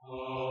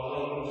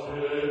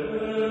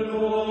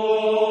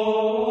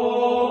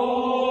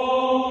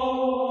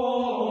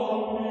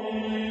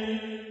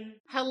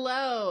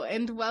Hello,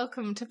 and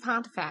welcome to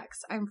Pontifex.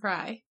 I'm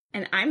Fry.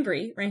 And I'm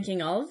Brie,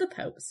 ranking all of the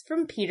popes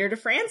from Peter to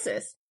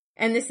Francis.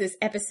 And this is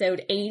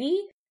episode 80,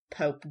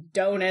 Pope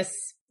Donus.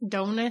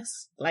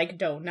 Donus? Like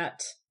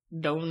donut.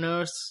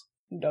 Donus.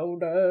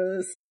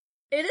 Donus.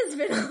 It has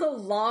been a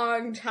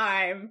long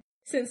time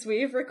since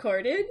we've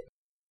recorded.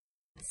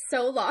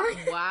 So long.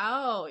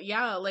 Wow.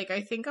 Yeah,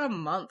 I think a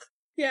month.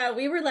 Yeah,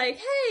 we were like,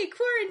 hey,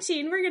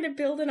 quarantine, we're gonna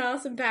build an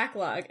awesome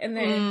backlog. And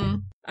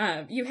then,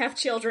 you have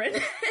children.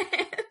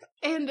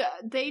 And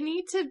they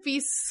need to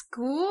be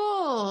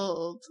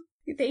schooled.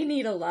 They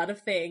need a lot of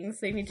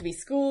things. They need to be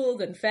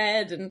schooled and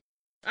fed, and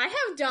I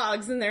have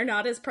dogs and they're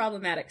not as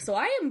problematic. So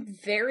I am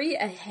very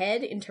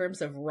ahead in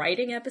terms of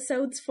writing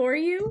episodes for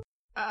you.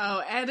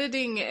 Oh,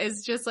 editing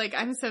is just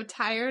I'm so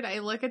tired. I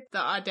look at the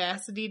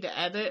audacity to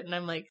edit and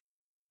I'm like,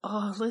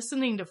 oh,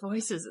 listening to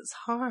voices is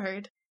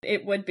hard.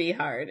 It would be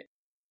hard,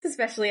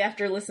 especially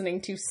after listening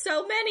to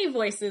so many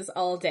voices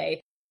all day.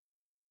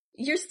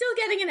 You're still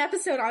getting an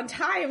episode on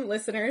time,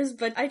 listeners,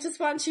 but I just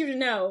want you to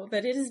know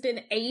that it has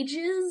been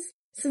ages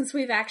since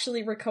we've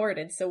actually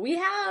recorded, so we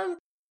have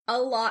a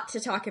lot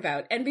to talk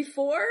about. And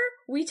before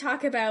we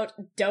talk about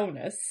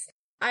Donus,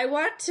 I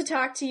want to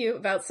talk to you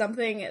about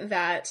something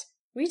that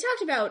we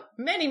talked about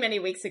many, many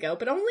weeks ago,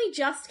 but only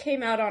just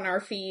came out on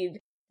our feed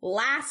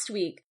last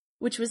week,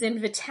 which was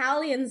in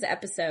Vitalion's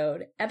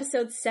episode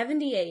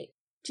 78.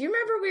 Do you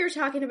remember we were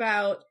talking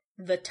about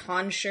the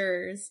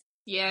tonsures?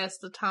 Yes,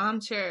 the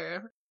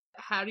tonsure.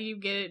 How do you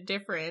get it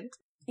different?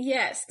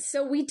 Yes,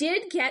 so we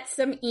did get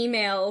some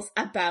emails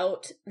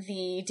about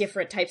the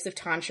different types of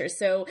tonsures.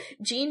 So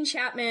Gene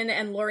Chapman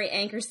and Lori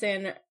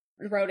Ankerson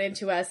wrote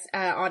into us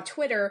on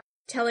Twitter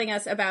telling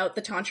us about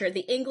the tonsure.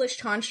 The English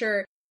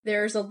tonsure,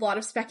 there's a lot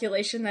of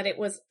speculation that it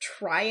was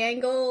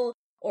triangle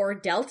or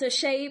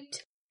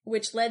delta-shaped,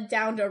 which led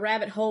down to a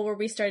rabbit hole where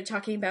we started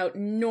talking about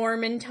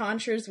Norman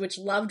tonsures, which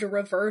loved a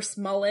reverse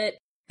mullet,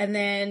 and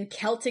then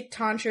Celtic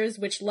tonsures,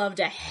 which loved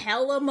a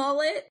hella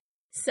mullet.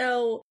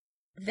 So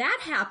that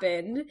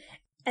happened,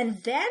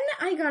 and then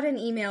I got an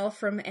email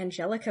from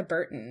Angelica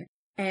Burton,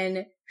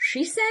 and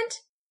she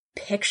sent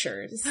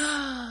pictures.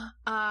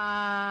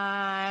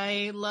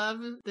 I love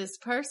this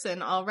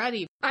person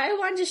already. I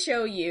want to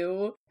show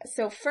you.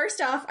 So first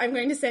off, I'm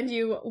going to send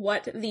you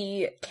what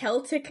the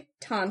Celtic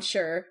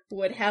tonsure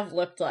would have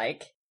looked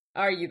like.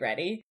 Are you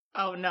ready?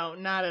 Oh no,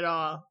 not at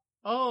all.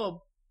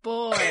 Oh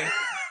boy.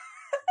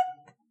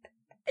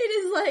 It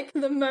is like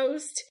the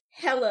most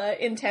hella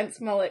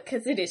intense mullet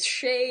because it is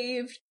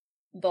shaved,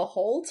 the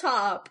whole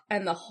top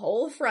and the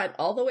whole front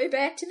all the way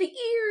back to the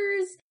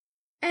ears,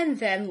 and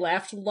then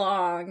left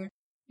long.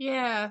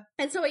 Yeah.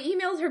 And so I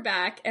emailed her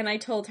back and I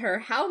told her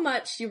how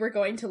much you were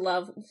going to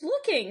love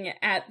looking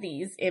at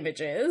these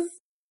images.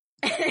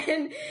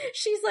 And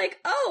she's like,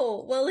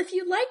 oh, well, if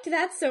you liked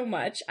that so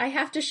much, I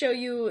have to show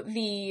you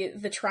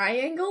the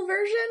triangle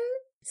version.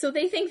 So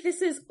they think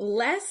this is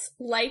less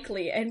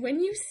likely, and when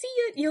you see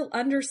it, you'll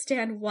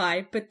understand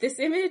why, but this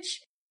image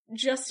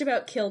just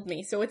about killed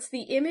me. So it's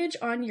the image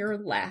on your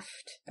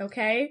left,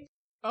 okay?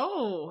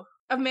 Oh,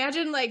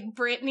 imagine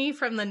Britney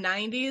from the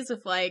 90s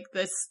with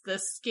the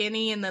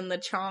skinny and then the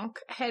chonk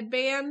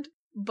headband,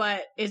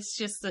 but it's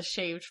just the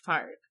shaved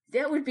part.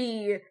 That would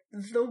be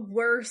the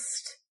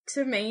worst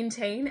to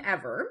maintain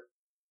ever.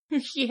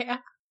 Yeah.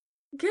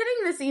 Getting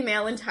this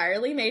email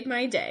entirely made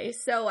my day,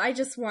 so I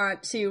just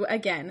want to,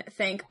 again,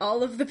 thank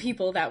all of the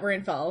people that were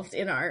involved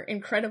in our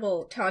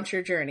incredible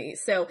tonsure journey.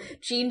 So,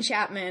 Gene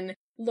Chapman,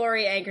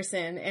 Lori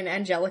Ankerson, and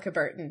Angelica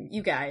Burton,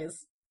 you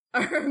guys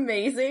are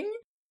amazing,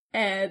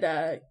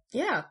 and,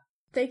 yeah,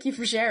 thank you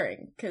for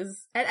sharing,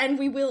 and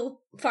we will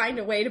find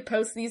a way to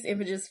post these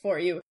images for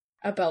you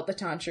about the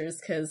tonsures,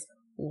 because,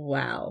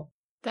 wow.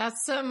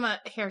 That's some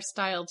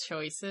hairstyle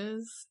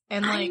choices,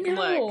 and I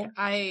know. Look,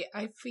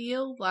 I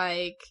feel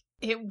like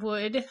it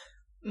would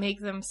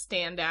make them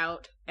stand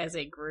out as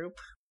a group.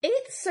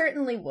 It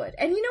certainly would.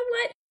 And you know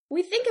what?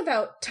 We think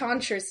about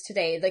tonsures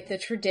today, like the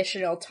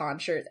traditional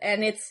tonsures,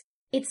 and it's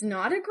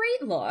not a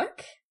great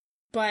look,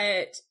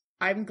 but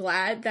I'm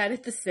glad that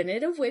at the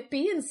Synod of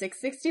Whitby in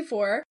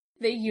 664,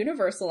 they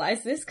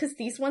universalized this because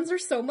these ones are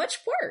so much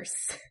worse.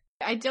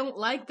 I don't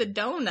like the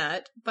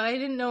donut, but I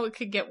didn't know it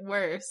could get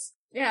worse.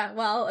 Yeah,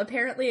 well,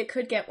 apparently it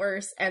could get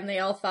worse, and they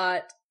all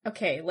thought,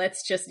 okay,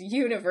 let's just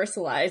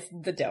universalize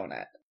the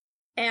donut.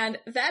 And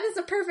that is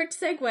a perfect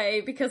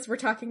segue because we're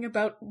talking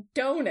about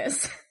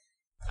Donus.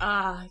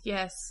 Ah,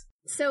 yes.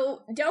 So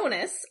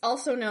Donus,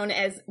 also known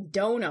as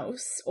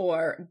Donos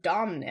or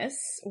Domnus,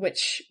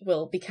 which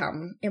will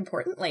become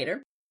important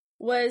later,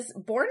 was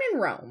born in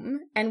Rome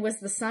and was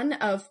the son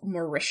of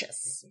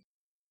Mauritius.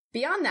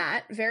 Beyond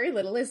that, very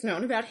little is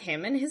known about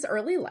him and his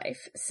early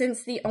life,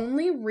 since the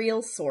only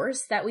real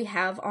source that we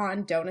have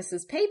on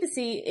Donus's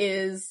papacy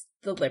is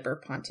the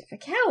Liber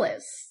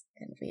Pontificalis.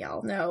 And we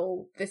all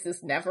know this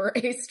is never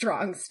a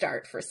strong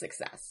start for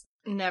success.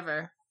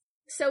 Never.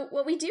 So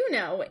what we do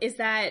know is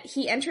that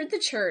he entered the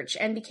church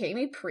and became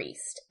a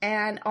priest,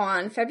 and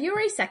on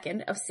February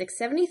 2nd of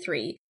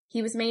 673,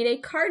 he was made a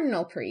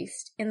cardinal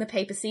priest in the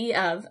papacy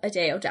of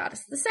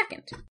Adeodatus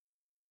II.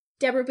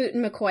 Deborah Booten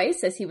McCoy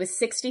says he was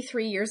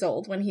 63 years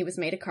old when he was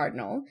made a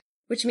cardinal,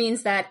 which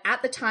means that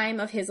at the time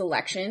of his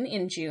election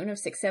in June of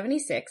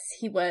 676,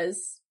 he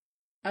was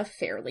a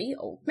fairly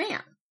old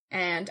man.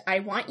 And I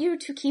want you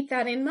to keep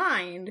that in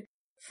mind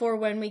for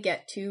when we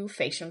get to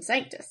Facium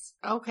Sanctus.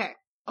 Okay.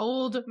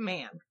 Old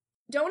man.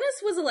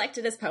 Donus was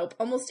elected as pope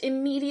almost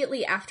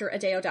immediately after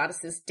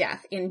Adeodatus'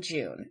 death in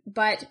June,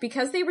 but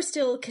because they were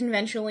still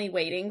conventionally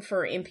waiting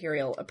for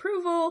imperial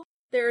approval,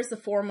 there's a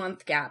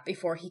 4-month gap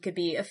before he could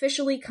be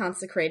officially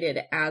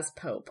consecrated as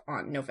pope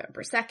on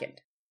November 2nd.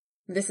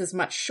 This is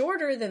much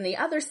shorter than the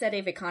other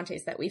sede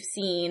vacantes that we've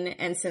seen,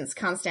 and since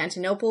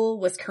Constantinople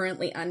was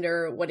currently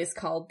under what is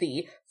called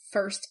the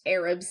First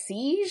Arab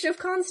Siege of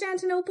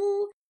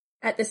Constantinople,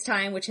 at this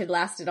time, which had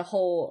lasted a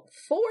whole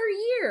 4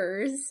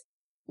 years,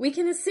 we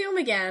can assume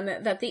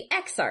again that the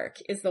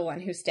exarch is the one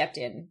who stepped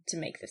in to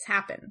make this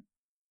happen.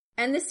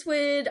 And this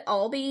would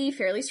all be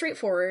fairly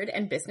straightforward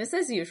and business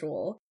as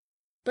usual,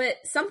 but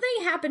something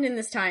happened in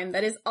this time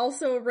that is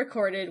also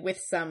recorded with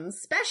some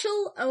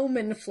special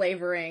omen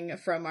flavoring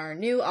from our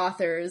new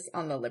authors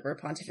on the Liber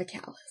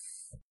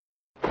Pontificalis.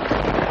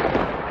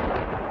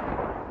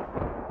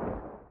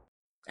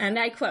 And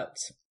I quote,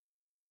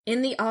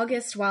 "In the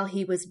August while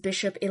he was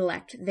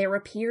bishop-elect, there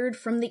appeared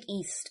from the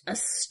east a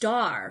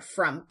star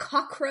from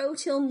cockcrow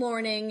till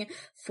morning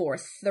for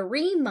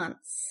 3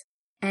 months,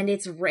 and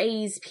its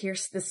rays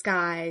pierced the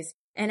skies,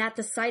 and at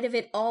the sight of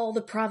it all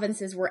the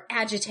provinces were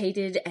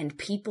agitated and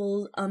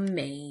people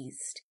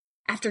amazed.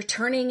 After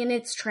turning in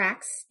its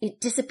tracks,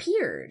 it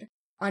disappeared,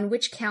 on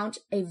which count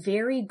a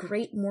very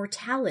great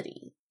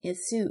mortality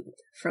ensued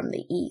from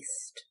the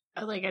east."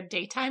 Like a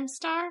daytime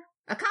star?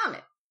 A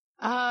comet.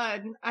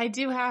 I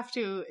do have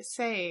to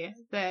say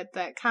that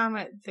that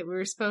comet that we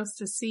were supposed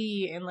to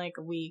see in like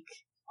a week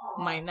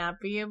might not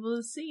be able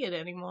to see it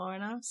anymore,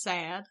 and I'm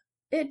sad.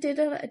 It did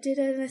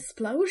an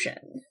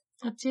explosion.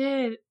 It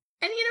did.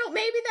 And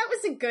maybe that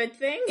was a good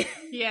thing.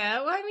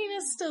 Yeah, well, I mean,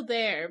 it's still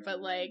there, but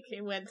like,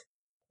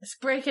 it's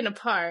breaking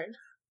apart.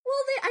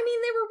 Well, they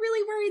were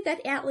really worried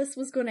that Atlas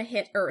was going to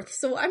hit Earth,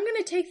 so I'm going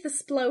to take the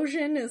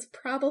explosion as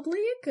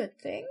probably a good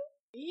thing.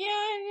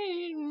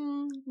 Yeah,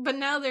 but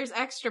now there's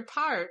extra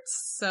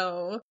parts,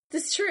 so...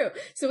 That's true.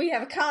 So we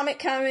have a comet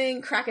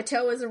coming,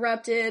 Krakatoa's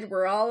erupted,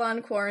 we're all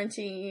on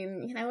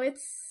quarantine.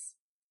 It's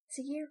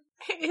a year.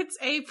 It's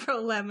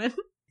April, Lemon.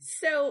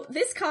 So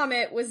this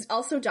comet was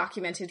also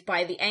documented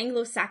by the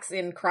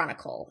Anglo-Saxon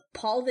Chronicle,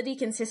 Paul the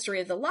Deacon's History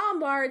of the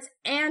Lombards,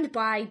 and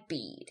by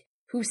Bede,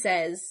 who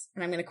says,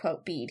 and I'm going to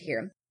quote Bede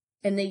here,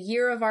 "In the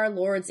year of our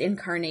Lord's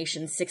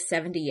incarnation,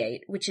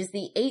 678, which is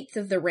the 8th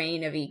of the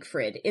reign of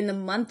Egfrid, in the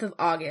month of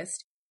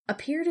August,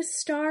 appeared a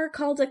star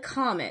called a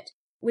comet,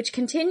 which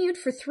continued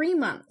for 3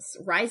 months,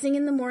 rising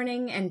in the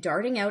morning and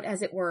darting out,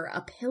 as it were,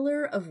 a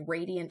pillar of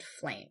radiant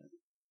flame."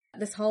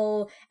 This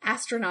whole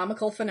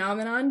astronomical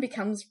phenomenon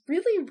becomes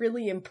really,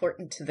 really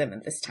important to them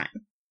at this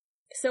time.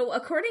 So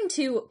according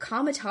to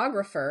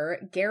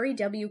cometographer Gary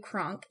W.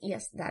 Cronk,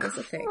 yes, that is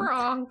a thing.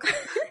 Cronk.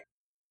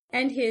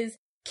 And his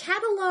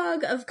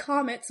Catalogue of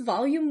Comets,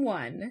 Volume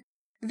 1,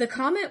 the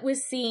comet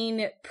was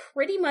seen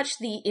pretty much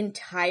the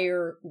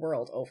entire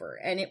world over,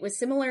 and it was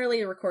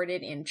similarly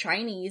recorded in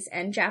Chinese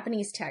and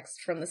Japanese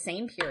texts from the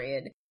same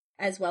period,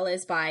 as well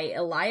as by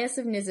Elias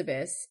of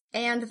Nisibis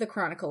and the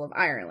Chronicle of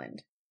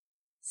Ireland.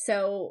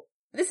 So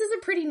this is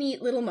a pretty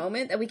neat little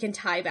moment that we can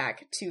tie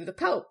back to the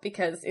Pope,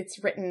 because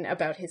it's written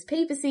about his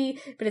papacy,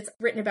 but it's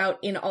written about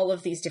in all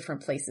of these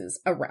different places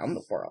around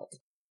the world.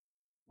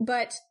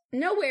 But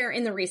nowhere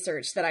in the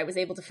research that I was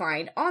able to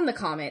find on the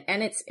comet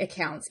and its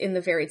accounts in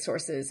the varied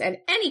sources and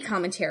any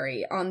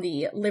commentary on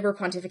the Liber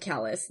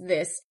Pontificalis,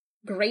 this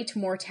great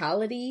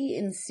mortality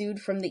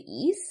ensued from the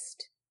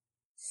east.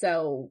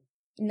 So,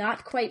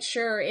 not quite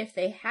sure if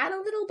they had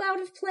a little bout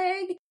of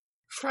plague.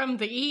 From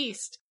the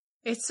east.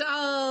 It's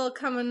all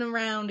coming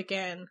around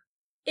again.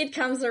 It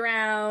comes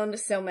around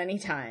so many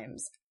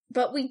times.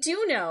 But we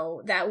do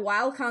know that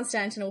while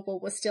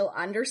Constantinople was still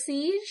under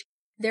siege,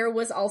 there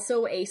was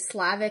also a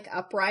Slavic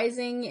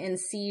uprising and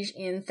siege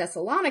in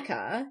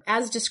Thessalonica,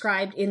 as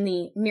described in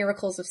the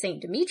Miracles of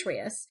St.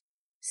 Demetrius.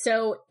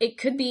 So it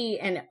could be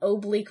an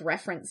oblique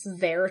reference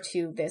there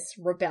to this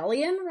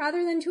rebellion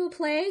rather than to a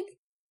plague,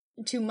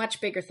 to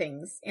much bigger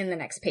things in the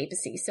next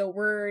papacy. So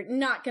we're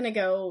not going to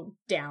go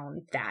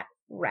down that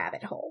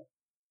rabbit hole.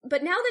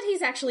 But now that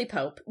he's actually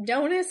Pope,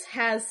 Donus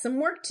has some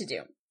work to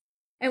do.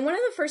 And one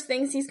of the first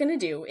things he's going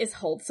to do is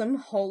hold some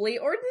holy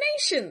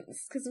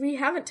ordinations, because we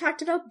haven't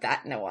talked about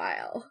that in a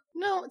while.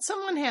 No,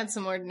 someone had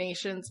some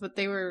ordinations, but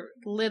they were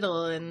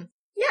little and...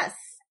 Yes,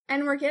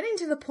 and we're getting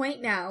to the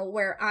point now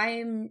where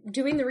I'm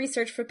doing the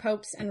research for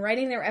popes and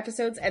writing their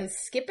episodes and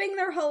skipping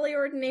their holy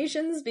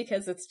ordinations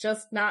because it's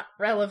just not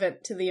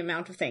relevant to the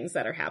amount of things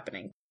that are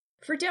happening.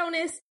 For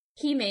Donus,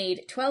 he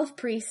made 12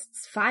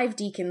 priests, 5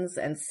 deacons,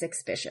 and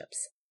 6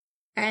 bishops.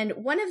 And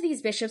one of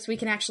these bishops we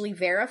can actually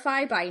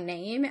verify by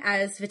name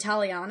as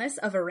Vitalianus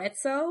of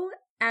Arezzo,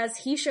 as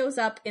he shows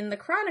up in the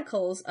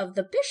chronicles of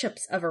the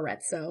bishops of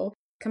Arezzo,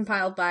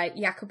 compiled by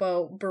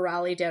Jacopo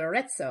Burali de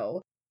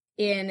Arezzo,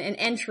 in an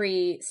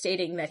entry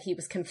stating that he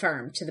was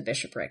confirmed to the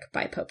bishopric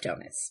by Pope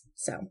Donus.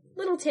 So,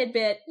 little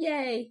tidbit,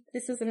 yay,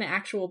 this is an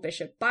actual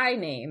bishop by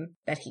name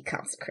that he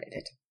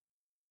consecrated.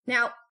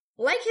 Now,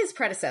 like his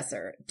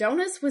predecessor,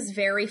 Donus was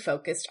very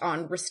focused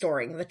on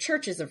restoring the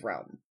churches of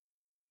Rome.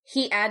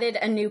 He added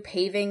a new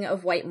paving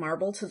of white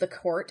marble to the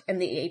court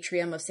and the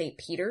atrium of St.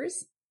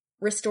 Peter's,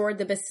 restored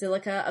the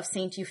Basilica of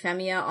St.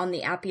 Euphemia on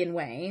the Appian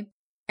Way,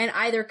 and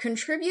either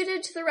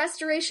contributed to the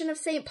restoration of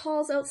St.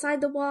 Paul's outside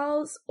the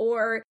walls,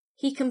 or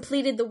he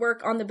completed the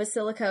work on the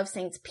Basilica of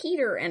Saints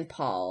Peter and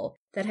Paul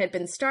that had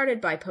been started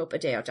by Pope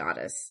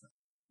Adeodatus.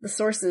 The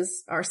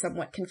sources are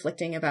somewhat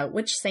conflicting about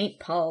which St.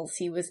 Paul's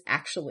he was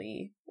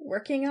actually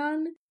working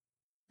on,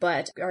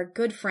 but our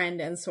good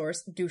friend and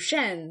source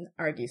Duchesne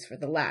argues for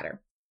the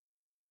latter.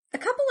 A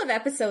couple of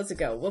episodes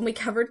ago, when we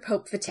covered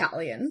Pope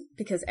Vitalian,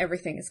 because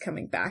everything is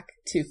coming back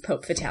to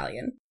Pope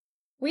Vitalian,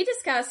 we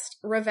discussed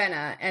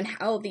Ravenna and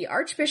how the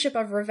Archbishop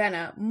of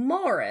Ravenna,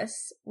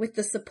 Maurus, with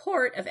the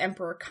support of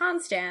Emperor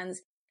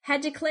Constans,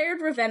 had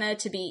declared Ravenna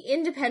to be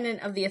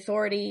independent of the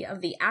authority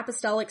of the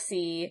Apostolic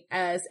See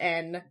as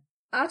an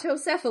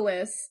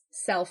autocephalous,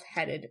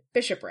 self-headed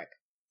bishopric.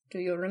 Do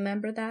you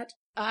remember that?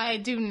 I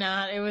do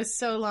not. It was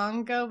so long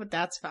ago, but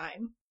that's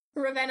fine.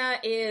 Ravenna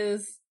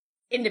is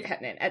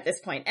independent at this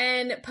point,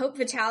 and Pope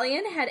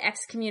Vitalian had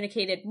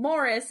excommunicated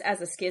Maurus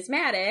as a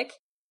schismatic,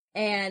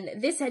 and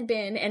this had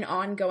been an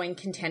ongoing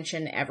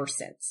contention ever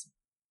since.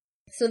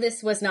 So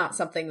this was not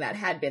something that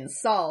had been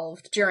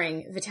solved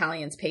during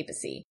Vitalian's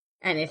papacy,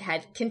 and it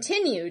had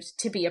continued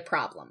to be a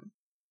problem.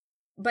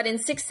 But in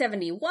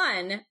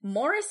 671,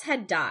 Maurus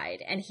had died,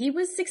 and he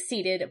was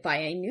succeeded by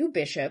a new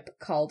bishop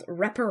called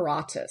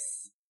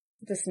Reparatus.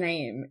 This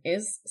name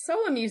is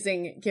so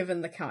amusing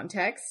given the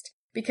context,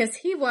 because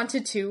he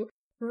wanted to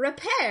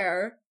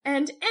repair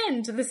and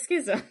end the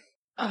schism.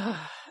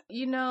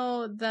 You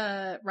know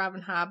the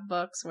Robin Hobb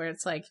books where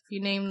it's like, if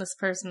you name this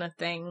person a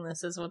thing,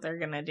 this is what they're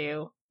gonna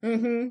do.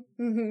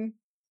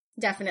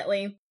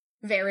 Definitely.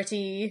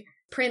 Verity,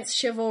 Prince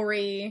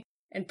Chivalry,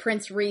 and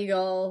Prince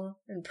Regal,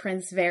 and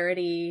Prince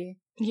Verity.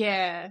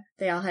 Yeah.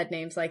 They all had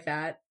names like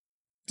that.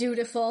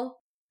 Dutiful.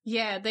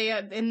 Yeah,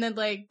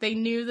 they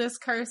knew this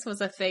curse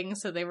was a thing,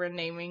 so they were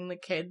naming the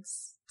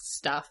kids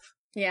stuff.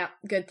 Yeah,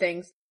 good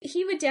things.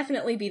 He would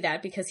definitely be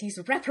that because he's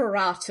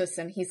Reparatus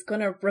and he's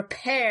gonna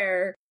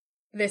repair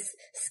this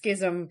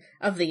schism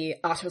of the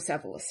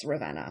autocephalous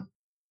Ravenna.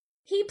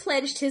 He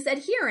pledged his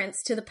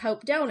adherence to the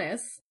Pope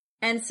Donus,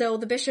 and so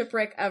the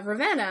bishopric of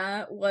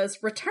Ravenna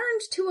was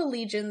returned to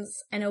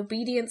allegiance and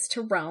obedience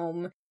to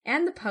Rome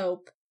and the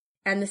Pope,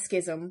 and the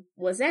schism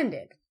was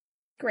ended.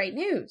 Great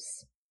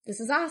news. This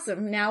is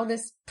awesome. Now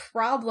this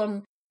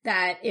problem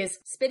that is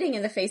spitting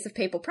in the face of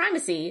papal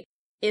primacy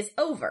is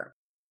over.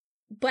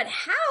 But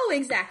how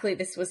exactly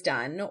this was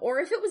done, or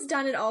if it was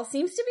done at all,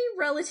 seems to be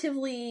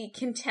relatively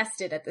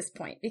contested at this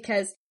point,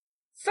 because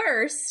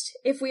first,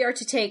 if we are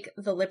to take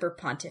the Liber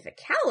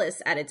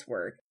Pontificalis at its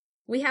word,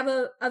 we have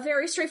a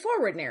very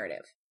straightforward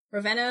narrative.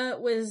 Ravenna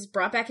was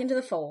brought back into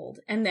the fold,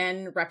 and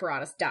then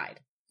Reparatus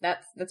died.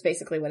 That's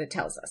basically what it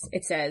tells us.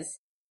 It says,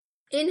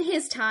 in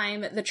his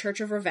time, the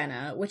Church of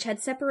Ravenna, which had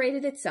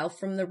separated itself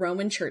from the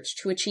Roman Church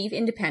to achieve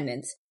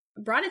independence,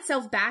 brought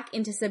itself back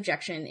into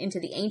subjection into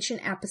the ancient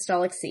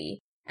Apostolic See,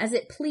 as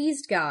it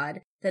pleased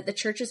God that the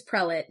Church's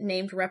prelate,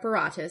 named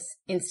Reparatus,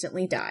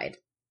 instantly died.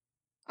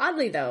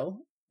 Oddly, though,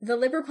 the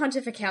Liber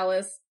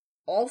Pontificalis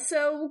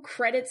also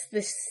credits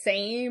the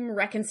same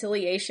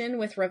reconciliation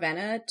with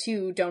Ravenna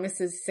to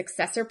Donus's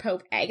successor,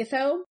 Pope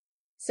Agatho.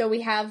 So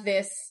we have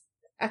this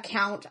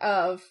account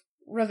of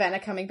Ravenna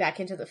coming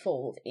back into the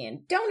fold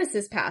in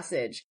Donus's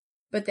passage,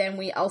 but then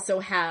we also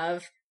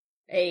have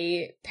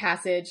a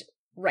passage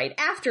right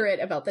after it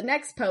about the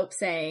next pope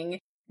saying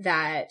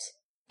that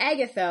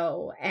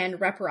Agatho and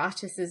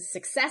Reparatus'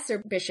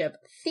 successor bishop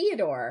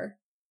Theodore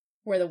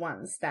were the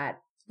ones that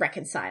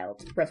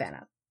reconciled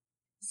Ravenna.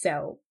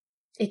 So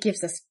it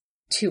gives us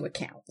two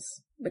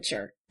accounts, which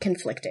are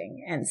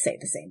conflicting and say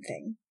the same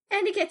thing.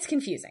 And it gets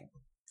confusing.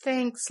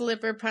 Thanks,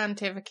 Liber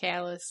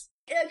Pontificalis.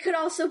 It could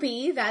also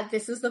be that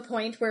this is the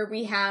point where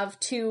we have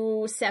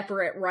two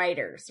separate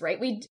writers, right?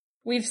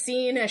 We've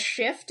seen a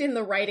shift in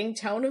the writing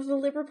tone of the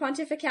Liber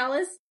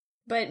Pontificalis,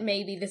 but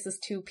maybe this is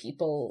two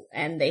people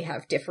and they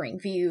have differing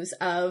views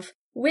of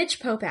which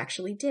pope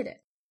actually did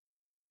it.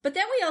 But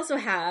then we also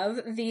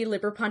have the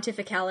Liber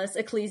Pontificalis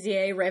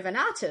Ecclesiae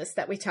Ravenatus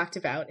that we talked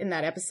about in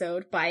that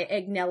episode by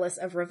Agnellus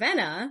of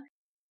Ravenna,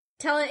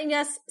 telling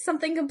us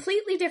something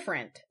completely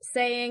different,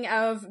 saying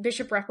of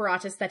Bishop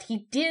Reparatus that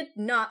he did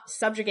not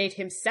subjugate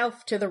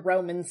himself to the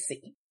Roman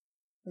See.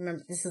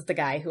 Remember, this is the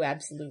guy who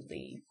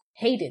absolutely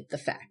hated the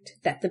fact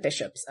that the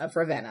bishops of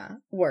Ravenna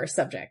were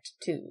subject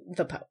to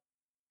the Pope.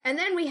 And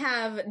then we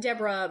have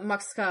Deborah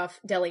Muxkoff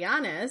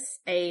Delianis,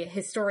 a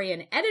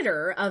historian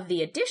editor of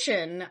the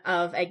edition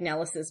of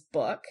Agnellus's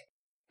book,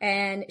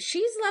 And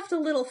she's left a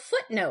little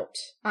footnote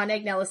on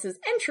Agnellis's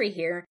entry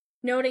here,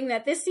 noting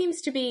that this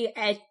seems to be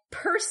a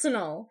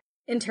personal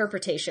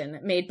interpretation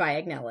made by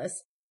Agnellis,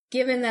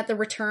 given that the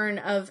return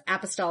of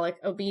apostolic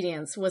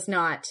obedience was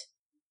not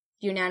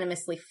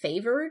unanimously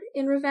favored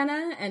in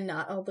Ravenna, and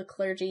not all the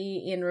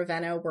clergy in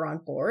Ravenna were on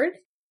board.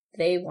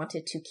 They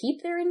wanted to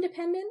keep their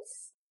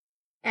independence.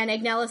 And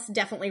Agnellis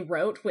definitely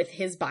wrote with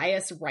his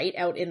bias right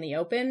out in the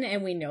open,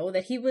 and we know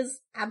that he was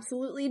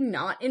absolutely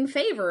not in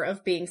favor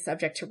of being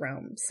subject to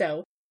Rome.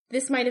 So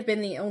this might have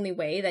been the only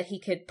way that he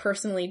could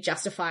personally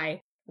justify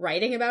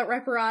writing about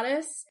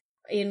Reparatus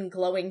in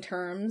glowing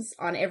terms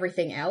on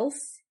everything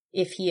else,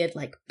 if he had,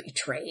 like,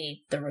 betrayed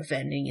the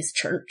Ravennese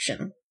church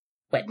and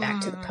went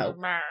back to the Pope.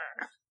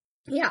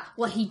 Yeah,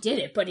 well, he did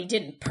it, but he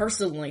didn't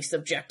personally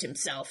subject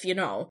himself, you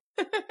know.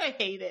 I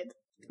hate it.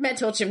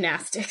 Mental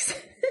gymnastics.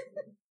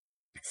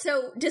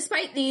 So,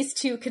 despite these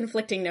two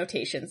conflicting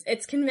notations,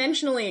 it's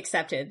conventionally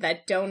accepted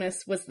that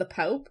Donus was the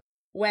Pope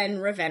when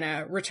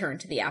Ravenna returned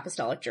to the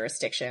apostolic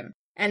jurisdiction,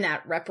 and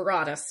that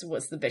Reparatus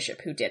was the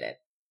bishop who did it.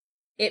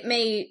 It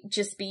may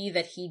just be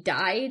that he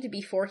died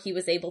before he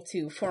was able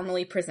to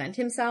formally present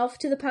himself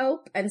to the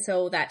Pope, and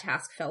so that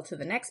task fell to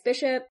the next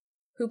bishop,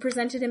 who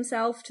presented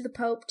himself to the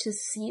Pope to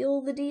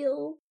seal the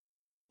deal.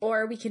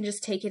 Or we can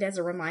just take it as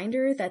a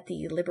reminder that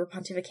the Liber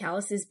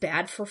Pontificalis is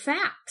bad for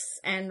facts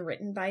and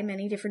written by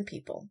many different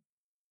people.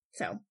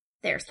 So,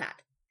 there's that.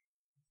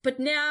 But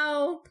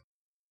now,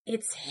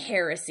 it's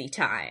heresy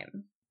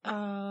time.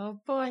 Oh,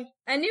 boy.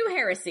 A new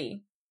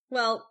heresy.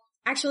 Well,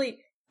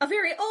 actually, a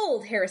very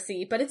old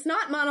heresy, but it's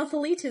not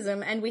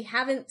monothelitism, and we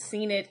haven't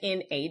seen it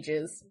in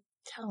ages.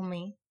 Tell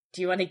me.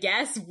 Do you want to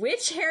guess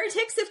which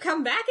heretics have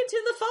come back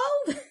into the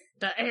fold?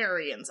 The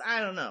Arians. I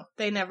don't know.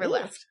 They never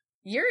left.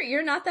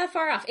 You're not that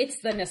far off.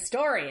 It's the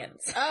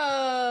Nestorians.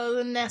 Oh,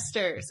 the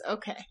Nestors.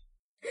 Okay.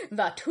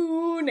 The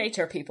two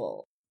nature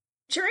people.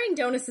 During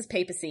Donus's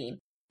papacy,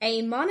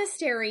 a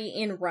monastery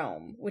in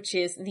Rome, which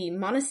is the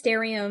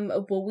Monasterium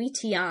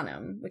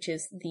Boetianum, which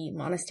is the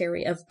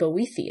monastery of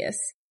Boethius,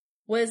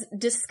 was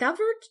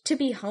discovered to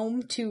be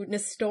home to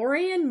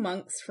Nestorian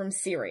monks from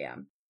Syria.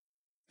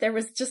 There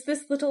was just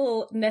this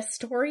little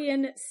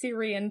Nestorian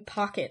Syrian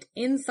pocket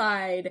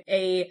inside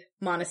a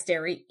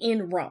monastery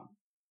in Rome.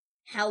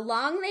 How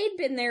long they'd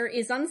been there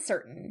is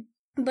uncertain,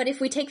 but if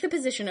we take the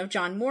position of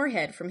John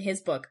Moorhead from his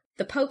book,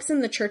 The Popes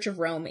in the Church of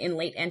Rome in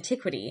Late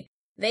Antiquity,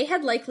 they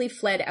had likely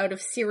fled out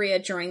of Syria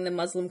during the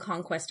Muslim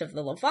conquest of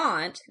the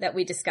Levant that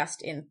we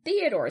discussed in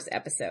Theodore's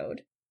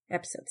episode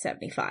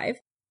 75,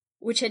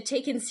 which had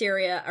taken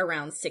Syria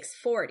around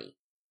 640,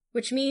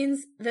 which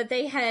means that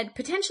they had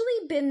potentially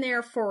been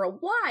there for a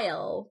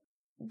while,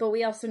 but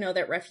we also know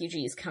that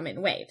refugees come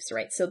in waves,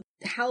 right? So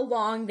how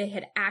long they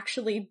had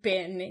actually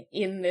been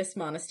in this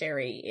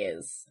monastery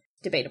is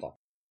debatable.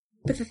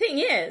 But the thing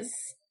is,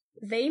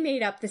 they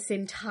made up this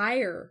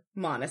entire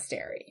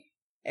monastery.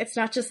 It's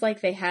not just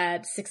like they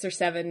had 6 or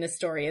 7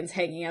 Nestorians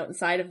hanging out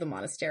inside of the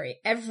monastery.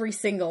 Every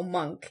single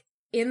monk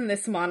in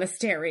this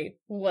monastery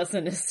was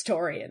a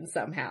Nestorian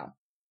somehow.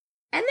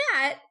 And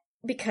that,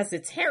 because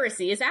it's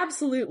heresy, is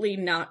absolutely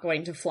not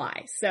going to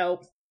fly.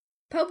 So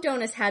Pope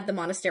Donus had the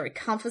monastery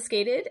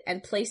confiscated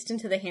and placed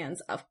into the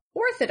hands of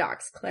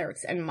Orthodox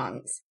clerics and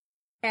monks.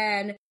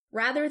 And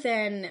rather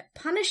than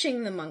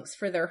punishing the monks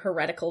for their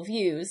heretical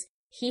views,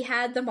 he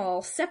had them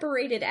all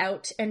separated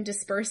out and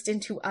dispersed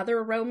into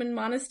other Roman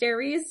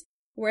monasteries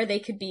where they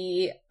could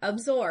be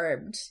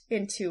absorbed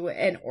into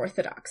an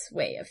Orthodox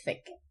way of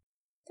thinking.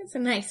 That's a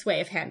nice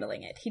way of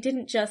handling it. He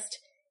didn't just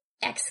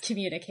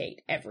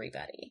excommunicate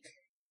everybody.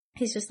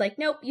 He's just like,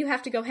 nope, you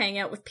have to go hang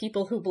out with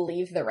people who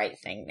believe the right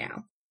thing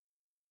now.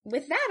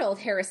 With that old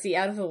heresy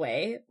out of the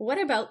way, what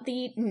about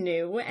the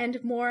new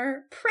and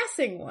more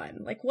pressing one?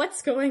 Like,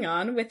 what's going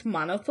on with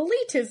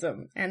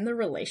monothelitism and the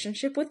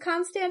relationship with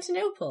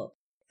Constantinople?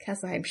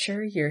 Because I'm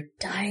sure you're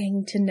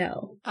dying to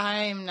know.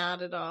 I'm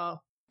not at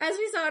all. As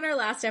we saw in our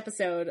last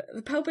episode,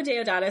 the Pope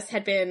Deodatus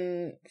had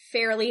been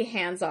fairly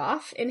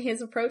hands-off in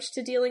his approach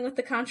to dealing with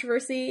the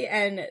controversy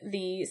and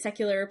the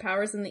secular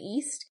powers in the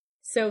East,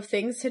 so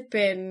things had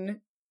been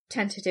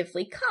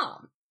tentatively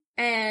calm.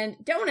 And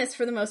Donus,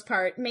 for the most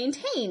part,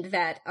 maintained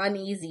that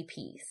uneasy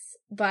peace.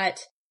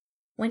 But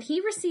when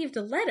he received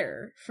a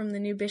letter from the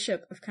new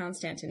bishop of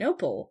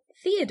Constantinople,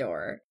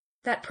 Theodore,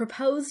 that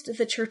proposed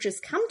the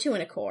churches come to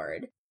an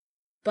accord,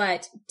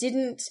 but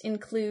didn't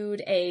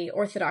include a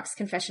Orthodox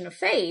confession of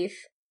faith,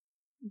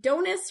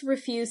 Donus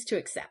refused to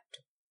accept.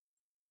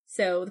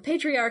 So the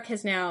Patriarch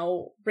has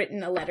now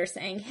written a letter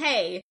saying,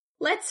 hey,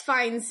 let's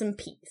find some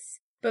peace.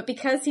 But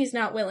because he's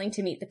not willing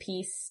to meet the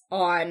peace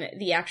on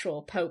the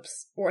actual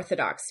Pope's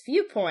Orthodox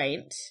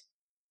viewpoint,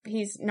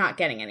 he's not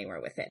getting anywhere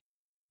with it.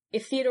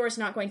 If Theodore's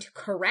not going to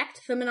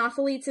correct the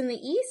monothelites in the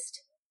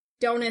East,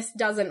 Donus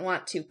doesn't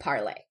want to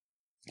parley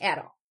at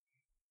all.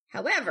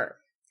 However,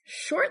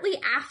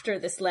 shortly after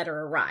this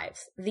letter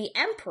arrives, the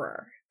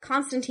Emperor,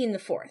 Constantine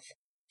IV,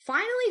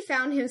 finally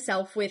found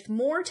himself with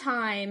more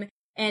time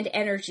and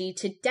energy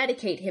to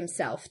dedicate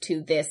himself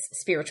to this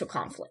spiritual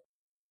conflict.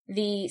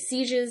 The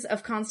sieges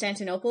of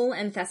Constantinople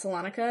and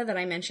Thessalonica that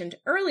I mentioned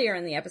earlier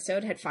in the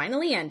episode had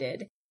finally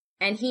ended,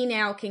 and he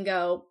now can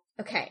go,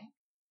 okay,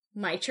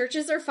 my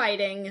churches are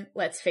fighting,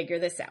 let's figure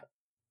this out.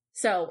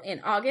 So, in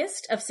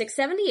August of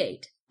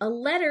 678, a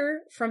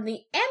letter from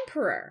the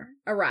emperor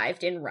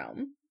arrived in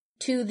Rome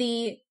to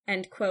the,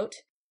 end quote,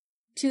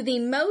 to the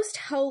most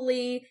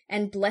holy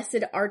and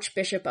blessed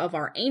Archbishop of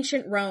our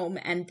ancient Rome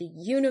and the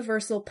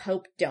universal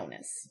Pope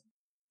Donus.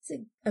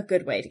 It's a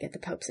good way to get the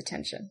Pope's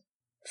attention.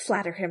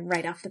 Flatter him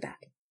right off the bat.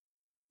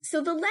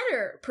 So the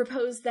letter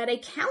proposed that a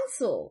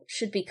council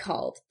should be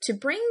called to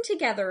bring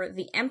together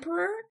the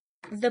emperor,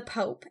 the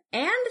Pope,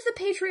 and the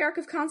Patriarch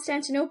of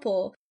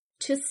Constantinople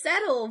to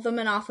settle the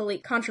monopoly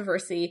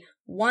controversy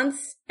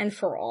once and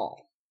for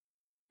all.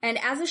 And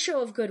as a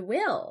show of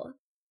goodwill,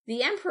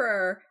 the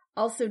emperor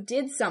also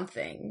did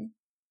something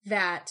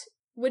that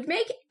would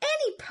make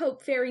any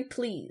pope very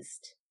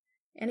pleased.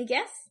 Any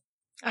guess?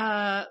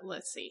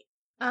 Let's see.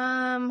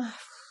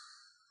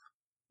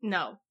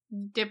 No.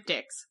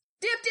 Diptychs.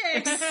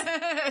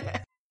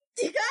 Diptychs!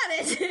 You got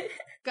it!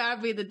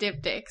 Gotta be the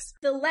diptychs.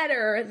 The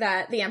letter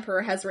that the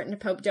emperor has written to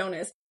Pope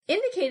Donus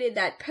indicated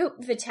that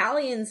Pope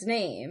Vitalian's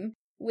name,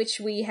 which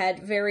we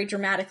had very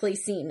dramatically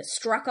seen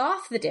struck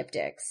off the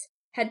diptychs,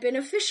 had been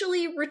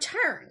officially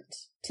returned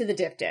to the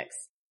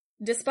diptychs,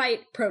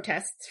 despite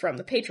protests from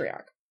the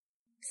Patriarch.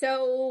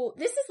 So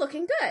this is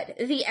looking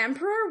good. The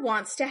emperor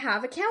wants to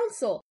have a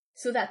council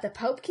so that the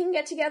Pope can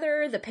get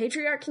together, the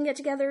Patriarch can get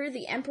together,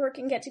 the emperor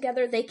can get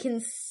together, they can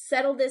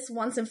settle this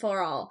once and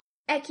for all.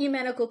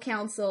 Ecumenical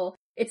council,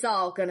 it's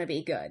all gonna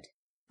be good.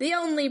 The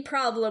only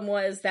problem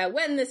was that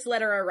when this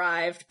letter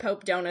arrived,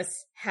 Pope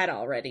Donus had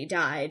already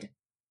died.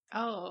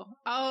 Oh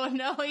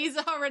no, he's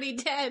already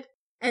dead.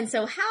 And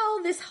so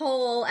how this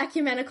whole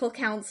ecumenical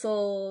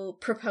council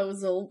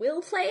proposal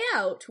will play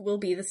out will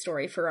be the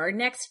story for our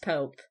next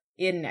pope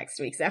in next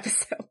week's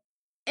episode.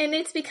 And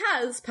it's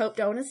because Pope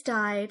Donus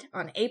died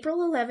on April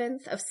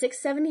 11th of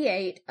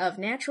 678 of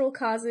natural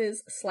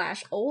causes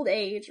 / old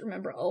age,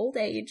 remember old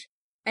age,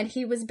 and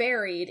he was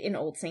buried in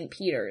Old St.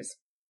 Peter's.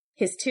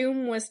 His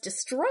tomb was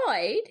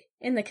destroyed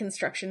in the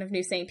construction of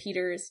New St.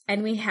 Peter's,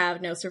 and we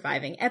have no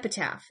surviving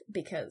epitaph,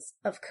 because,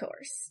 of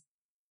course.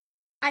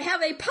 I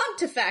have a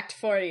pontifact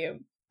for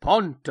you!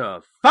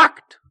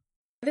 Pontifact!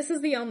 This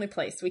is the only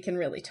place we can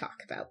really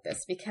talk about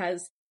this,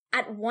 because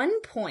at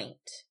one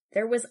point,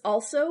 there was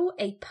also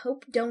a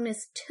Pope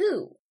Donus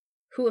II,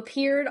 who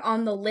appeared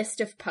on the list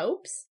of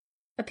popes,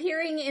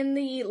 appearing in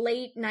the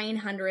late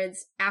 900s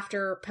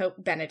after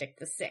Pope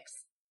Benedict VI.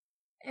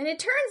 And it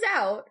turns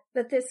out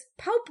that this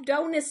Pope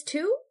Donus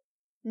II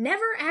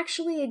never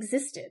actually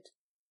existed.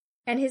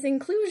 And his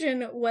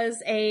inclusion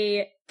was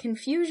a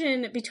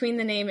confusion between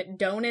the name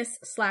Donus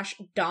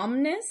 /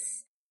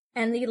 Domnus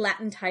and the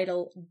Latin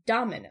title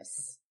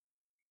Dominus.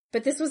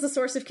 But this was a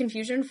source of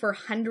confusion for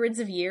hundreds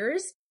of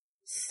years,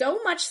 so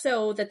much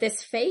so that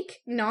this fake,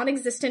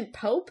 non-existent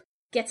pope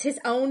gets his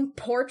own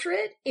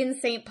portrait in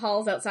St.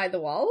 Paul's outside the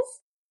walls.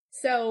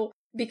 So,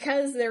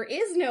 because there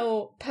is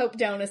no Pope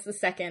Donus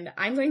II,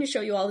 I'm going to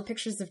show you all the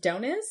pictures of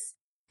Donus,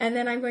 and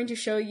then I'm going to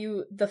show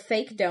you the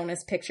fake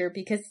Donus picture,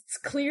 because it's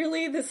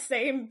clearly the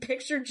same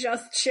picture,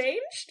 just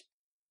changed.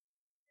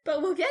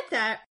 But we'll get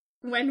that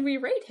when we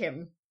rate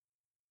him.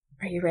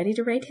 Are you ready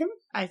to rate him?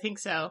 I think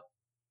so.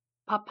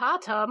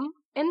 Papatum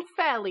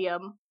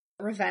Infallium.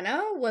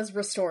 Ravenna was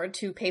restored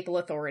to papal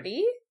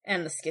authority,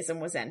 and the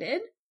schism was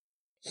ended.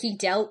 He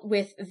dealt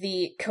with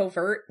the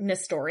covert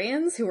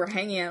Nestorians who were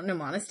hanging out in a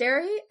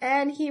monastery,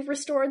 and he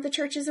restored the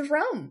churches of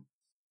Rome.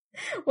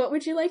 What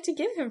would you like to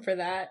give him for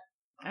that?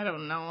 I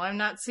don't know. I'm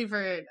not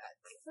super...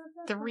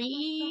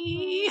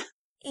 3?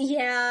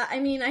 Yeah, I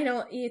mean,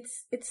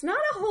 it's not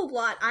a whole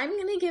lot. I'm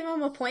gonna give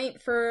him a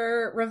point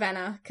for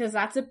Ravenna, because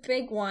that's a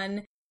big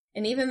one.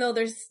 And even though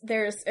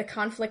there's a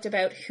conflict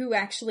about who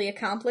actually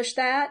accomplished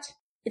that,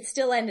 it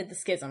still ended the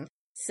schism.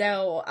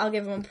 So I'll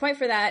give him a point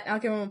for that. I'll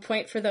give him a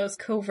point for those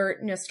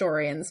covert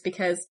Nestorians,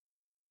 because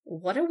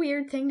what a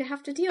weird thing to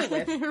have to deal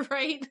with.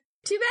 Right?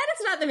 Too bad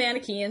it's not the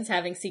Manichaeans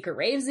having secret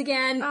raves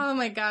again. Oh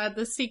my god,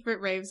 the secret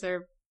raves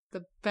are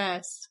the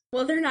best.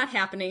 Well, they're not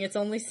happening. It's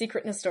only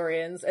secret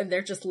Nestorians, and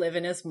they're just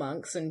living as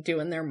monks and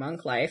doing their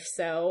monk life.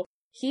 So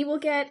he will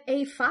get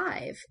a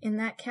 5 in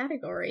that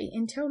category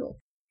in total.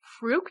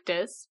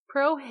 Fructus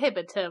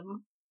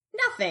prohibitum.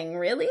 Nothing,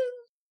 really.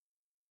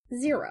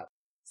 0.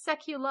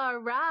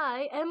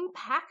 Seculari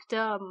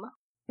impactum.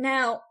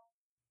 Now,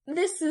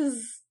 this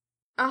is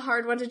a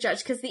hard one to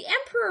judge, because the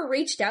emperor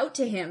reached out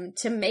to him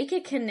to make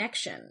a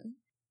connection,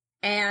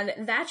 and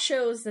that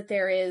shows that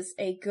there is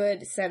a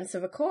good sense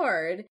of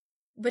accord,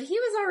 but he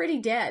was already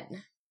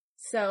dead,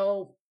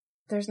 so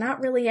there's not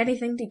really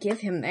anything to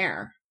give him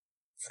there.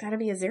 It's gotta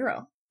be a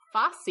 0.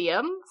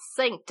 Facium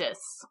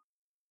sanctus.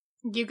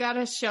 You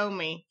gotta show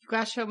me. You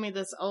gotta show me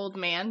this old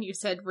man. You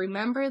said,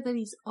 remember that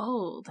he's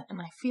old, and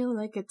I feel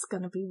like it's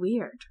gonna be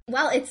weird.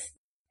 Well,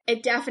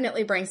 It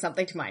definitely brings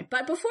something to mind.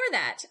 But before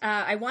that,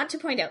 I want to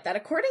point out that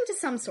according to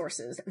some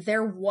sources,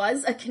 there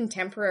was a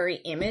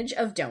contemporary image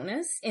of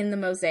Donus in the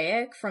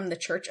mosaic from the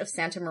Church of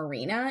Santa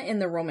Marina in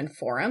the Roman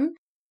Forum.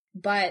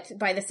 But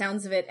by the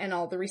sounds of it and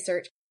all the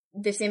research,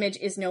 this image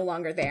is no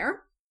longer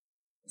there.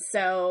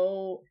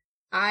 So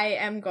I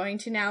am going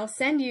to now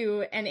send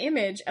you an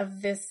image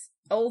of this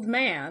old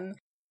man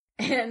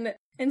and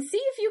see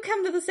if you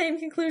come to the same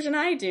conclusion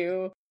I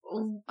do.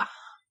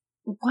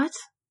 What?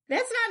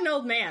 That's not an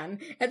old man,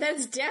 and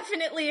that's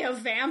definitely a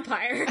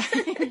vampire.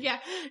 Yeah.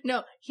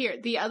 No, here,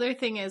 the other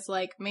thing is,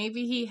 like,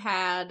 maybe he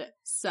had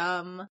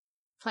some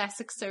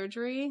plastic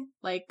surgery.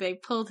 Like, they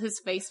pulled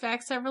his face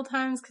back several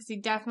times, because he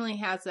definitely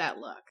has that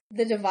look.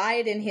 The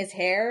divide in his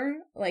hair,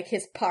 like,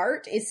 his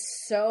part, is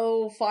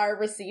so far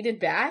receded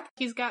back.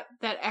 He's got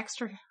that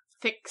extra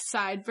thick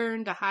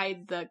sideburn to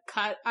hide the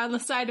cut on the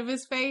side of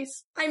his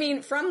face. I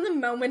mean, from the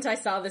moment I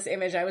saw this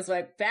image, I was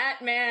like, that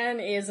man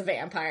is a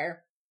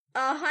vampire.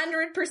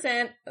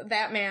 100%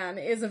 that man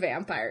is a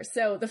vampire.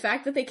 So the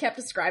fact that they kept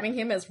describing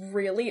him as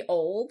really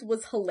old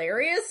was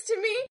hilarious to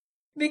me.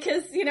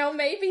 Because, you know,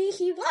 maybe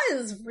he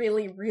was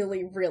really,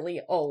 really,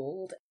 really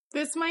old.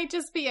 This might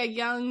just be a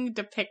young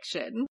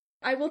depiction.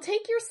 I will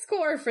take your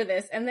score for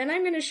this, and then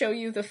I'm going to show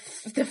you the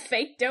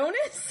fake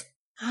Donus.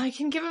 I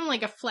can give him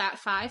like a flat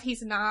 5.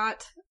 He's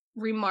not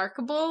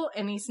remarkable,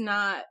 and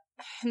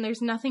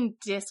there's nothing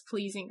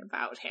displeasing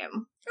about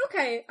him.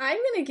 Okay, I'm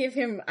gonna give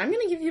him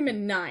a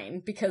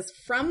 9, because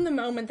from the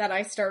moment that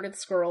I started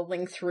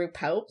scrolling through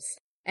popes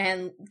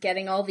and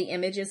getting all the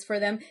images for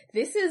them,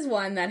 this is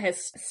one that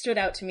has stood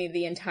out to me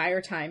the entire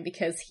time,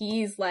 because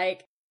he's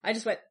like, I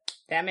just went,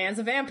 that man's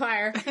a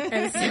vampire.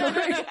 And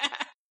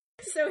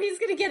so he's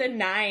gonna get a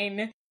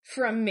 9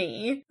 from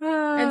me.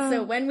 And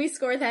so when we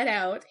score that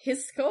out,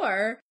 his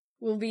score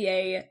will be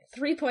a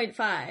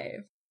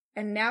 3.5.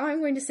 And now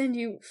I'm going to send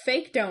you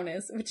fake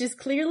Donus, which is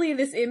clearly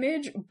this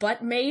image,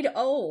 but made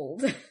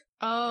old.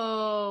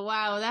 Oh,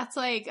 wow. That's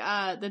like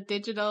the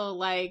digital,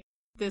 like,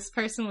 this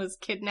person was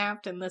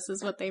kidnapped and this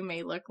is what they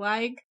may look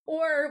like.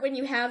 Or when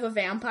you have a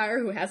vampire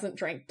who hasn't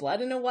drank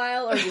blood in a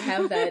while, or you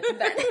have that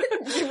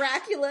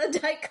Dracula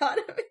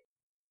dichotomy.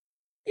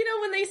 You know,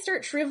 when they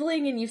start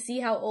shriveling and you see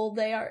how old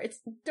they are, it's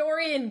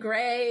Dorian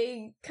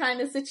Gray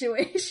kind of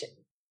situation.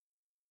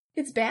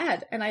 It's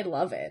bad, and I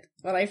love it.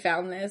 When I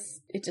found this,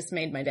 it just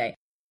made my day.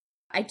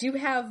 I do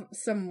have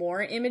some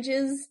more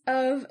images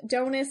of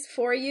Donus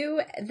for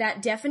you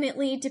that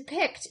definitely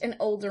depict an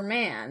older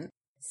man.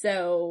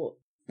 So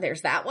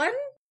there's that one,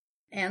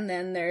 and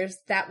then there's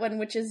that one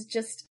which is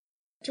just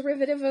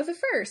derivative of the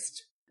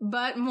first.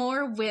 But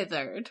more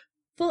withered.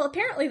 Well,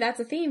 apparently that's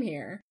a theme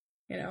here.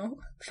 You know,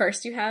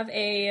 first you have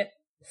a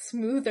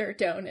smoother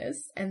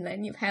Donus, and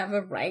then you have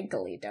a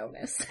rankly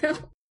Donus.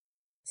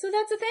 So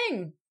that's a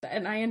thing,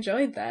 and I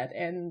enjoyed that,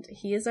 and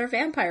he is our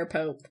vampire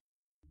pope,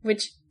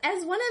 which,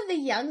 as one of the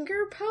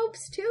younger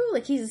popes, too,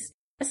 like, he's,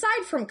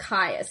 aside from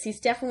Caius, he's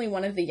definitely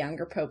one of the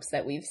younger popes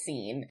that we've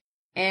seen,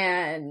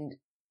 and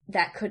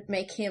that could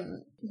make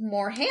him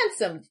more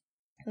handsome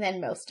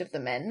than most of the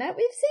men that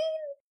we've seen.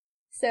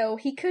 So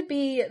he could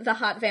be the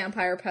hot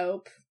vampire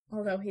pope,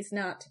 although he's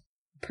not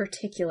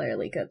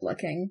particularly good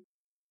looking.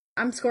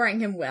 I'm scoring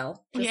him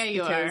well. Yeah,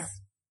 you are.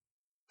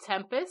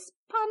 Tempus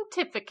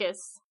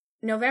Pontificus.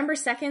 November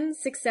 2nd,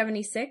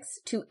 676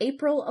 to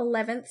April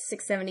 11th,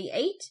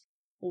 678,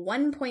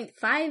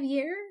 1.5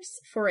 years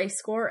for a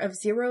score of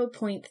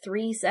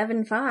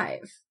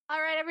 0.375.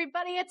 All right,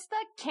 everybody, it's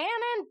the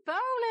canon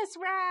bonus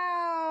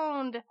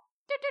round!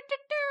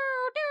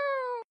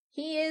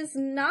 He is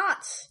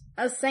not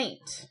a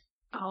saint.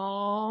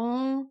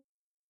 Oh,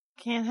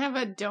 can't have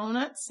a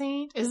donut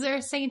saint? Is there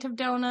a saint of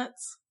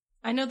donuts?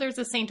 I know there's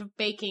a saint of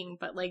baking,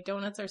 but, like,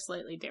 donuts are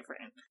slightly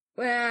different.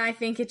 Well, I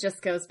think it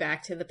just goes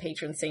back to the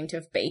patron saint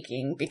of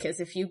baking, because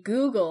if you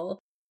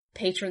Google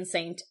patron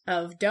saint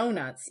of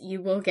donuts,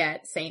 you will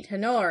get Saint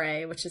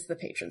Honore, which is the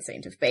patron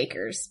saint of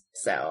bakers.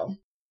 So,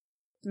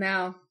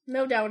 no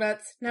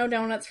donuts. No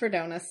donuts for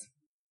Donus.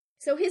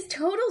 So his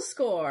total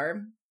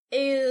score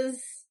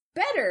is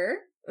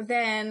better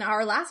than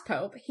our last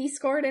pope. He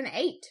scored an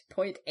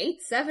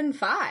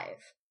 8.875.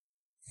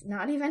 It's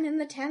not even in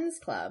the tens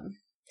club.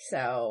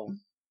 So,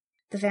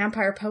 the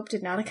vampire pope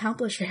did not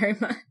accomplish very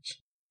much.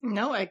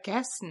 No, I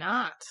guess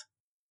not.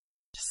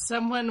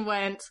 Someone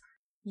went,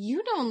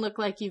 you don't look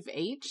like you've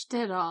aged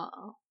at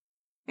all.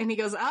 And he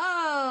goes,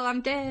 oh,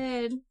 I'm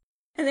dead.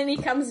 And then he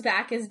comes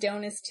back as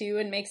Donus too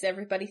and makes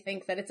everybody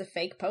think that it's a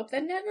fake pope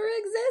that never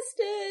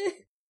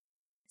existed.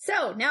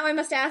 So, now I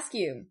must ask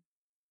you,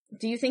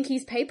 do you think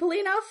he's papal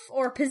enough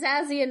or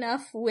pizzazzy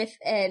enough with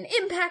an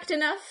impact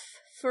enough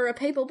for a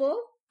papal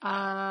bull? You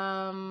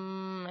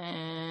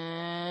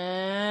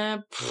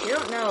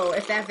don't know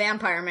if that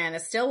vampire man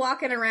is still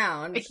walking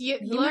around. He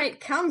might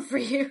come for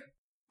you.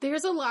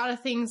 There's a lot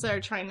of things that are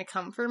trying to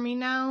come for me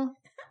now.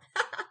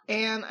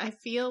 And I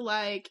feel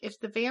like if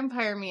the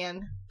vampire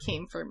man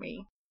came for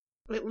me,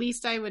 at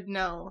least I would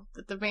know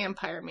that the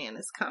vampire man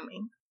is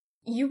coming.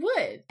 You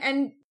would.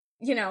 And,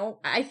 you know,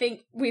 I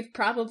think we've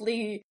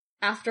probably,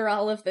 after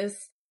all of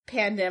this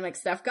pandemic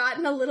stuff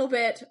gotten a little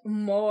bit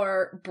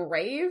more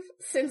brave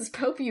since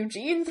Pope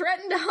Eugene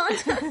threatened to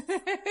haunt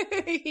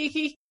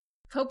us?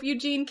 Pope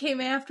Eugene came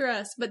after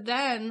us, but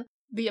then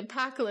the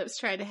apocalypse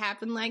tried to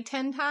happen like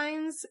 10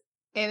 times,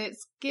 and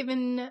it's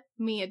given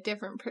me a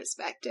different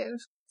perspective.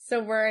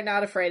 So we're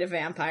not afraid of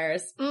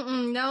vampires.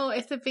 No,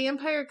 if the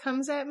vampire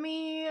comes at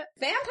me...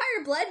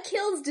 Vampire blood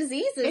kills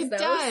diseases, it though,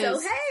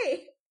 does. so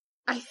hey!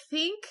 I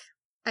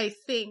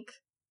think,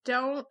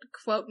 don't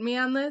quote me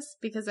on this,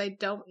 because I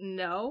don't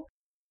know.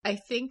 I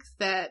think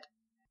that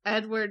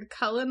Edward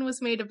Cullen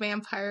was made a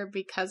vampire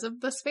because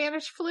of the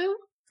Spanish flu.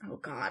 Oh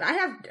god,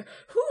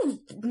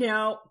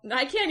 no,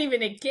 I can't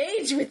even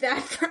engage with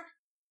that.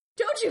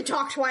 Don't you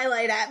talk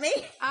Twilight at me!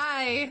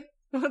 I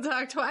will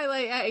talk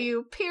Twilight at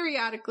you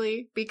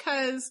periodically,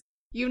 because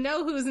you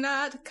know who's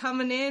not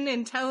coming in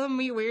and telling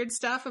me weird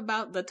stuff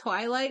about the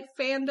Twilight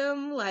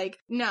fandom? Like,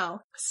 no,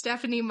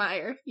 Stephenie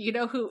Meyer. You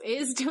know who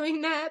is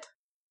doing that?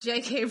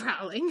 J.K.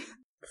 Rowling.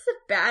 This is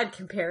a bad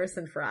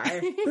comparison, Fry.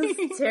 This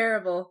is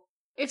terrible.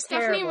 If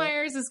Stephenie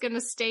Meyers is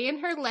gonna stay in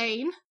her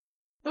lane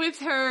with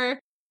her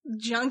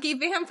junky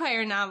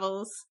vampire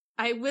novels,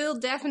 I will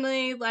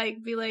definitely,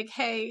 be like,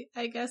 hey,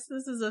 I guess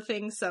this is a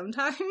thing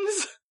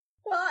sometimes.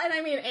 Well, and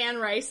I mean, Anne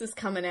Rice is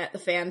coming at the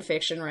fan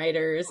fiction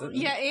writers. And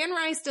yeah, Anne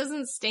Rice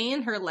doesn't stay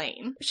in her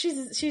lane.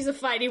 She's a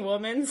fighty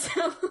woman,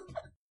 so...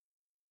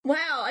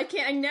 Wow, that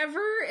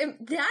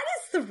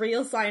is the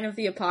real sign of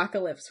the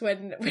apocalypse,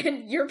 when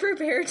you're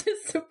prepared to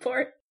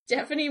support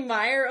Stephenie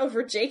Meyer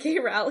over J.K.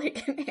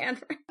 Rowling and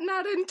Anne Rice.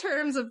 Not in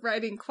terms of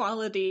writing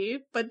quality,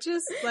 but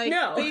just,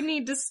 No. They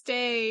need to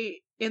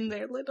stay in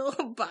their little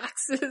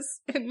boxes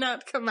and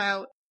not come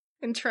out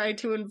and try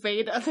to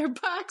invade other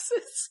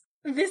boxes.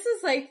 This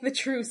is the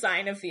true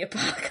sign of the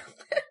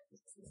apocalypse.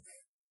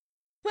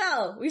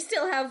 Well, we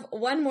still have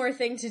one more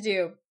thing to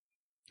do.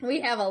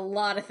 We have a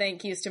lot of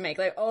thank yous to make.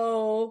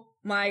 Oh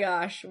my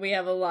gosh, we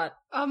have a lot.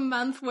 A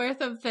month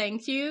worth of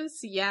thank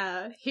yous?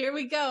 Yeah, here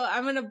we go.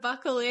 I'm gonna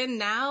buckle in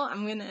now.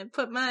 I'm gonna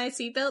put my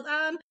seatbelt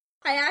on.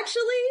 I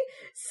actually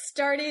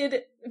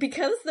started,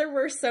 because there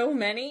were so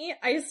many,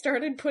 I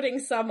started putting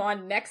some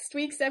on next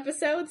week's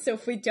episode, so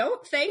if we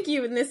don't thank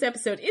you in this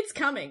episode, it's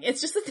coming.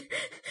 It's just that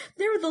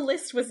the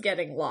list was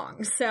getting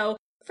long. So,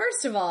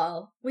 first of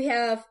all, we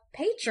have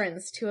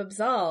patrons to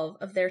absolve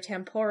of their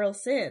temporal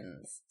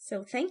sins.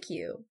 So thank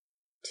you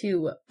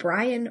to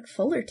Brian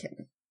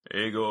Fullerton.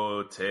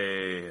 Ego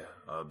te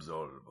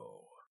absolvo.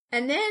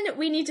 And then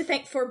we need to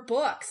thank for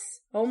books.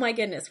 Oh my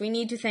goodness. We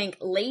need to thank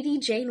Lady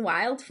Jane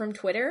Wild from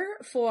Twitter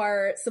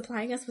for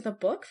supplying us with a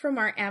book from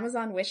our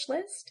Amazon wish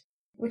list,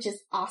 which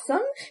is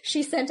awesome.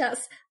 She sent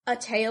us A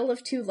Tale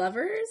of Two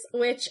Lovers,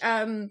 which,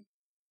 I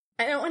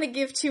don't want to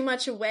give too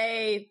much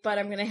away, but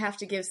I'm going to have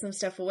to give some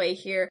stuff away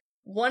here.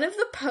 One of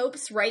the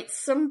popes writes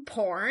some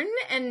porn,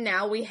 and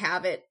now we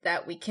have it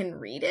that we can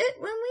read it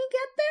when we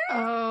get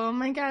there. Oh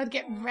my god,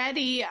 get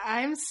ready.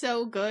 I'm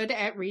so good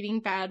at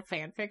reading bad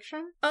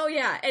fanfiction. Oh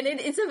yeah, and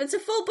it's a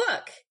full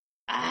book.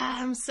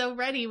 I'm so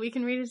ready. We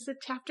can read it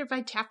chapter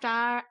by chapter.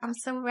 I'm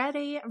so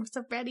ready. I'm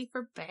so ready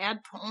for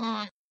bad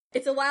porn.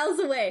 It's a whiles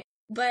away,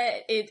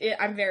 but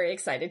I'm very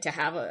excited to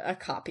have a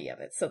copy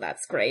of it, so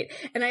that's great.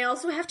 And I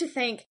also have to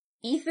thank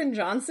Ethan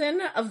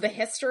Johnson of the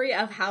History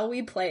of How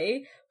We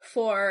Play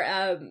for,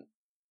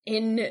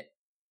 in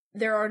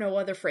there are no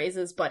other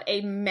phrases, but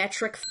a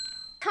metric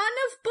ton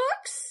of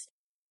books.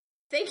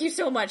 Thank you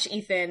so much,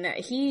 Ethan.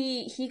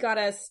 He got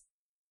us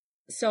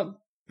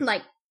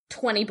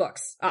 20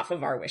 books off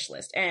of our wish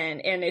list,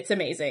 and it's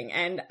amazing.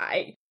 And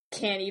I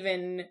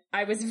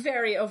was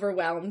very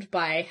overwhelmed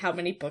by how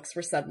many books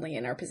were suddenly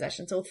in our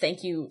possession. So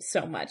thank you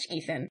so much,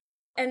 Ethan.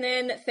 And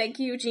then thank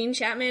you, Gene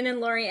Chapman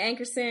and Laurie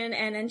Ankerson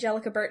and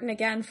Angelica Burton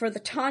again for the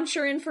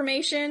tonsure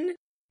information.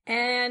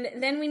 And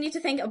then we need to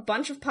thank a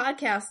bunch of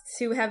podcasts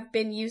who have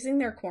been using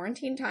their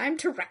quarantine time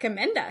to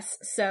recommend us.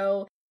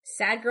 So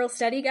Sad Girl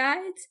Study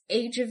Guides,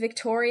 Age of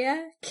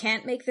Victoria,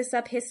 Can't Make This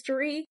Up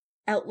History,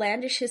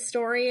 Outlandish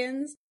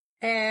Historians,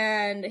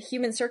 and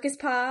Human Circus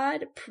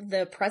Pod,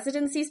 the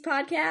Presidencies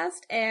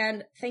podcast,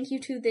 and thank you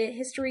to the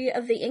History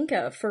of the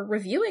Inca for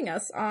reviewing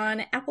us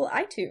on Apple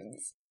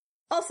iTunes.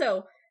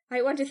 Also,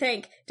 I want to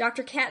thank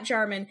Dr. Kat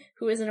Jarman,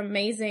 who is an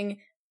amazing,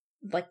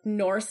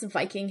 Norse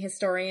Viking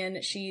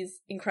historian. She's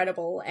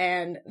incredible,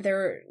 and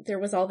there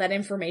was all that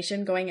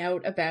information going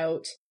out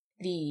about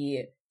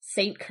the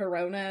Saint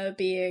Corona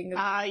being...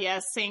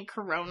 yes, Saint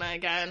Corona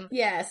again.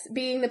 Yes,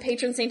 being the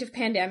patron saint of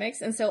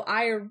pandemics, and so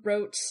I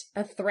wrote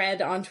a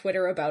thread on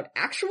Twitter about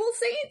actual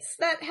saints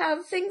that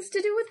have things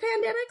to do with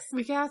pandemics.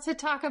 We got to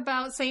talk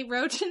about Saint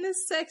Roach and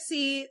his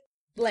sexy...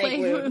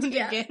 Leg wound.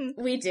 Yeah, again.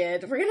 We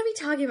did. We're going to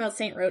be talking about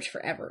St. Roach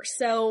forever.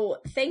 So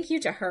thank you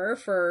to her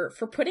for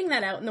putting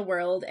that out in the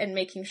world and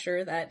making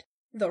sure that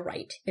the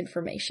right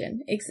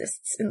information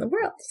exists in the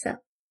world. So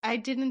I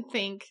didn't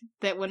think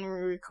that when we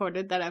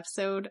recorded that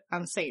episode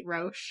on St.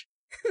 Roche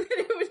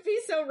it would be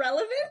so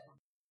relevant.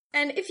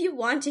 And if you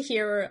want to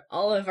hear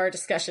all of our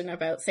discussion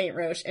about St.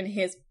 Roche and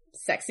his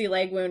sexy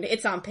leg wound,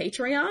 it's on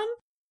Patreon.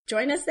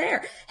 join us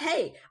there.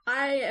 Hey,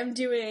 I am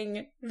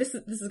doing this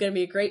is going to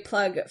be a great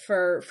plug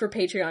for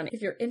Patreon.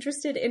 If you're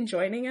interested in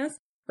joining us,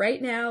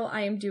 right now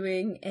I am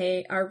doing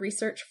our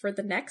research for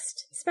the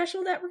next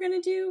special that we're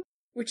going to do,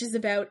 which is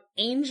about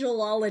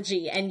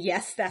angelology. And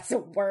yes, that's a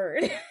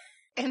word.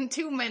 And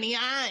too many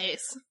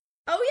eyes.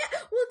 Oh yeah,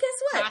 well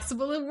guess what?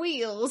 Possible of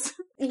wheels.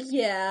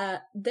 Yeah,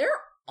 they're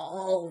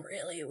all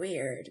really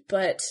weird,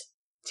 but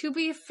To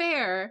be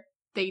fair,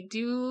 they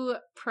do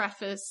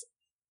preface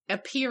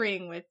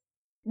appearing with,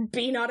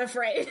 be not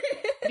afraid.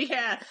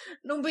 yeah,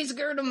 don't be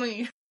scared of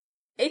me.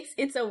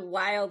 It's a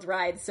wild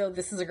ride, so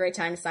this is a great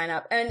time to sign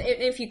up. And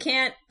if you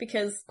can't,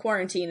 because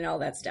quarantine and all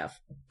that stuff,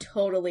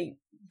 totally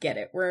get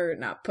it. We're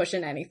not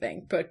pushing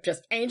anything, but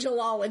just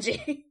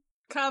angelology.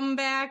 Come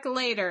back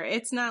later.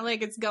 It's not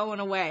like it's going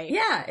away.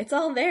 Yeah, it's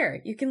all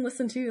there. You can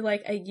listen to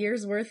like a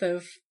year's worth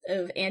of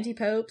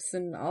anti-popes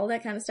and all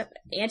that kind of stuff.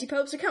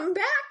 Anti-popes are coming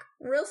back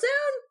real soon.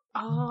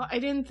 Oh, I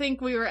didn't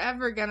think we were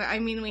ever gonna, I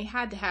mean, we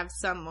had to have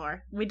some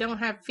more. We don't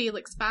have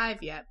Felix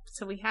 5 yet,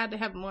 so we had to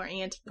have more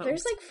anti-popes.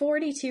 There's like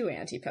 42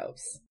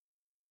 anti-popes.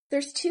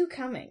 There's 2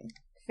 coming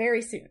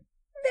very soon.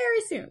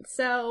 Very soon.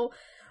 So,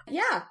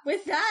 yeah,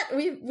 with that,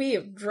 we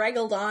have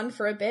draggled on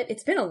for a bit.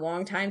 It's been a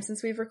long time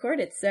since we've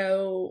recorded,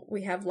 so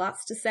we have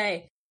lots to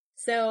say.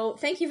 So,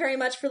 thank you very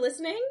much for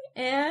listening,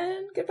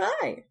 and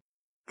goodbye.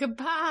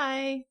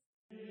 Goodbye.